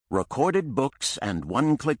Recorded Books and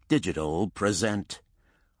One Click Digital present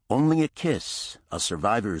Only a Kiss, a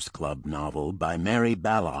Survivors Club novel by Mary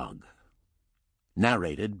Balogh.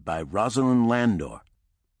 Narrated by Rosalind Landor.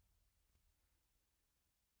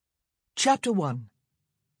 Chapter 1.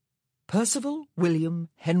 Percival William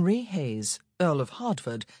Henry Hayes, Earl of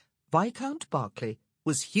Hertford, Viscount Berkeley,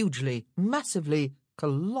 was hugely, massively,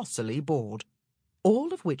 colossally bored.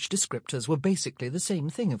 All of which descriptors were basically the same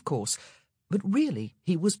thing, of course, but really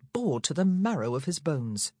he was bored to the marrow of his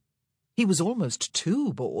bones. He was almost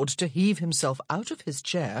too bored to heave himself out of his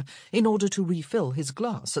chair in order to refill his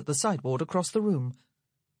glass at the sideboard across the room.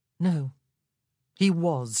 No, he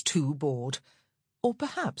was too bored, or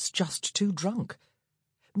perhaps just too drunk.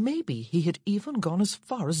 Maybe he had even gone as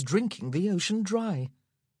far as drinking the ocean dry.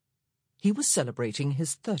 He was celebrating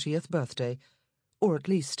his 30th birthday, or at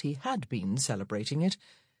least he had been celebrating it.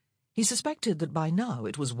 He suspected that by now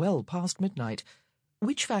it was well past midnight,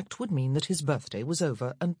 which fact would mean that his birthday was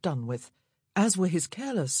over and done with, as were his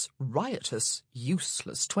careless, riotous,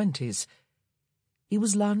 useless 20s. He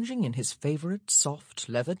was lounging in his favourite soft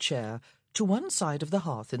leather chair to one side of the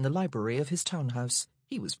hearth in the library of his townhouse,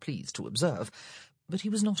 he was pleased to observe, but he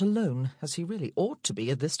was not alone, as he really ought to be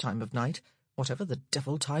at this time of night, whatever the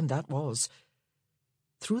devil time that was.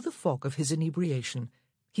 Through the fog of his inebriation,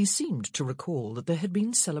 he seemed to recall that there had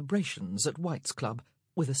been celebrations at White's Club,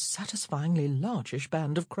 with a satisfyingly largish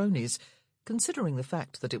band of cronies, considering the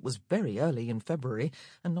fact that it was very early in February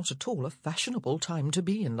and not at all a fashionable time to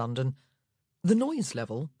be in London. The noise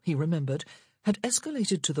level, he remembered, had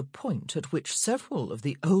escalated to the point at which several of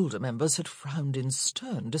the older members had frowned in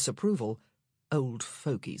stern disapproval. Old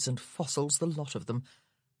fogies and fossils, the lot of them,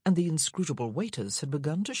 and the inscrutable waiters had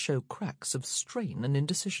begun to show cracks of strain and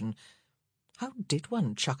indecision. How did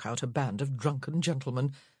one chuck out a band of drunken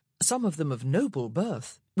gentlemen, some of them of noble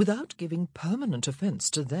birth, without giving permanent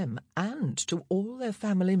offence to them and to all their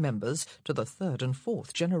family members to the 3rd and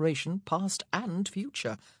 4th generation, past and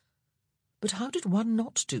future? But how did one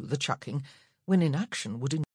not do the chucking when inaction would